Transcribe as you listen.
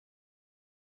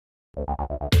Right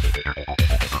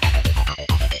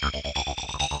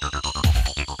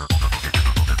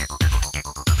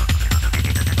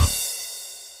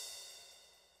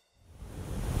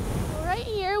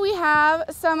here we have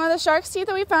some of the shark's teeth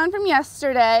that we found from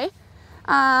yesterday.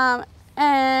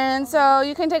 And so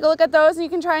you can take a look at those and you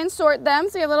can try and sort them.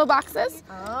 So you have little boxes.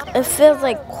 It feels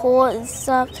like cool and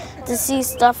stuff to see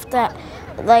stuff that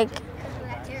like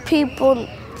people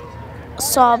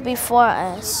saw before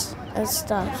us and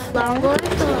stuff.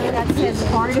 That says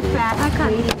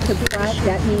artifact to brush.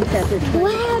 That means that there's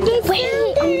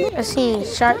I see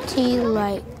shark teeth,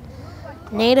 like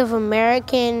Native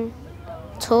American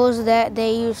tools that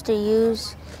they used to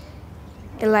use,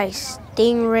 and like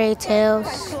stingray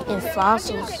tails and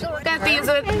fossils. Look at these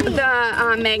with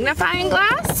the magnifying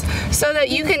glass so that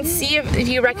you can see if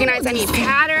you recognize any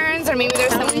patterns or maybe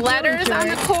there's some letters on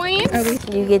the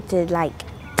coins. You get to like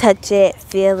touch it,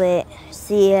 feel it,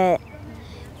 see it,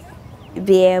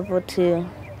 be able to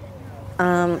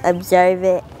observe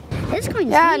it.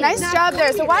 Yeah, nice job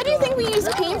there. So why do you think we use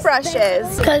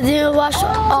paintbrushes? Because they'll wash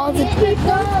all the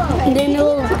and then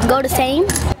it'll go the same.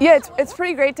 Yeah, it's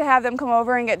pretty great to have them come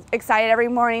over and get excited every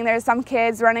morning. There's some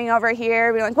kids running over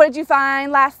here being like, what did you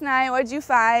find last night? What did you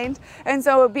find? And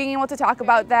so being able to talk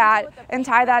about that and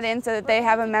tie that in so that they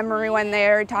have a memory when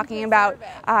they're talking about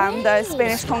the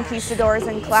Spanish conquistadors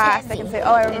in class. They can say,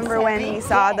 oh, I remember when we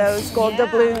saw those gold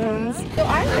doubloons.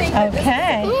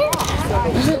 okay.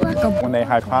 When they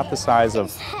hypothesize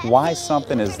of why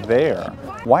something is there,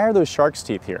 why are those shark's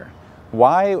teeth here?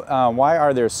 Why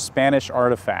are there Spanish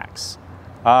artifacts?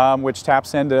 Which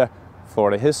taps into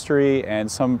Florida history and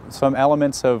some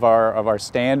elements of our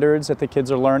standards that the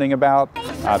kids are learning about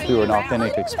through an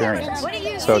authentic experience.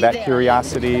 So that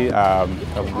curiosity of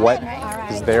what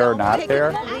is there or not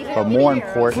there, but more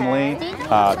importantly,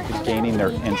 gaining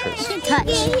their interest.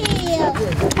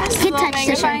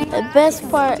 The best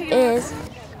part is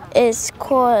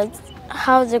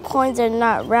how the coins are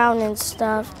not round and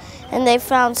stuff, and they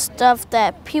found stuff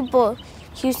that people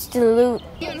used to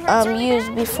use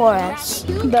before us.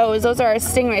 Those are our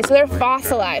stingrays. So they're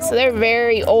fossilized, so they're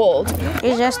very old.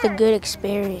 It's just a good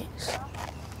experience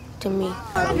to me.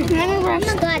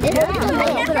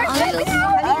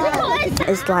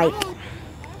 It's like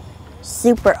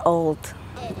super old.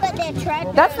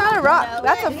 That's not a rock,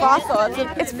 that's a fossil.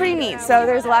 It's pretty neat. So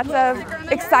there's lots of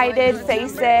excited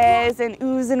faces and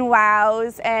oohs and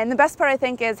wows. And the best part, I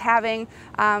think, is having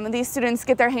these students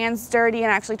get their hands dirty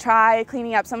and actually try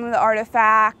cleaning up some of the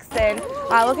artifacts and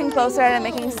looking closer at it,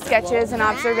 making sketches and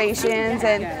observations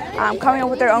and coming up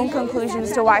with their own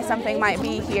conclusions to why something might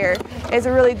be here is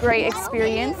a really great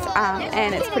experience,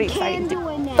 and it's pretty exciting to do.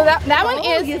 So that one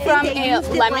is from a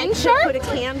lemon shark,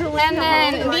 and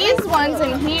then these ones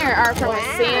in here are from a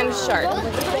sand shark.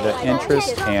 The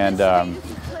interest and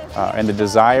the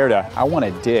desire to, I want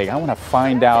to dig, I want to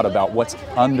find out about what's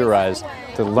under us,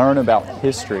 to learn about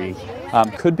history,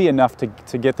 could be enough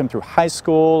to get them through high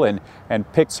school and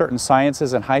pick certain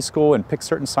sciences in high school and pick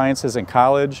certain sciences in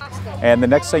college. And the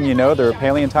next thing you know, they're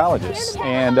paleontologists.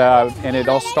 And it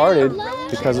all started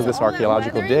because of this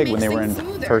archaeological dig when they were in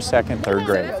first, second, third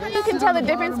grade. You can tell the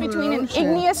difference between an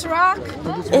igneous rock.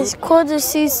 It's cool to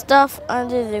see stuff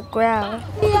under the ground.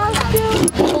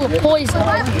 Full of poison.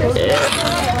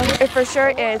 It for sure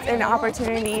is an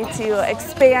opportunity to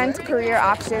expand career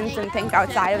options and think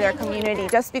outside of their community.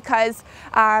 Just because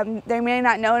they may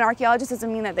not know an archaeologist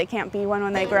doesn't mean that they can't be one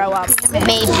when they grow up.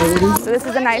 Maybe. So this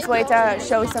is a nice way to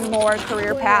show some more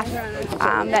career paths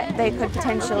that they could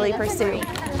potentially pursue.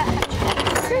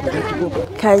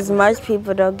 Because most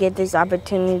people don't get this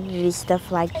opportunity to do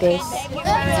stuff like this.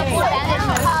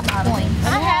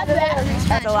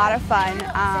 It's a lot of fun,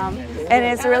 and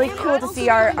it's really cool to see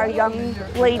our young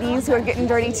ladies who are getting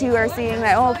dirty too are seeing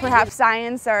that, oh, perhaps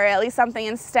science or at least something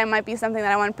in STEM might be something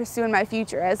that I want to pursue in my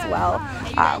future as well,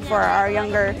 for our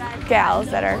younger gals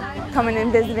that are coming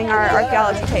and visiting our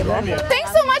archaeology table.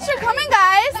 Thanks so much for coming,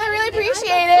 guys. I really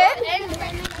appreciate it.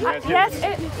 Yes,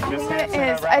 it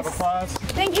is.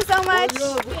 Thank you so much.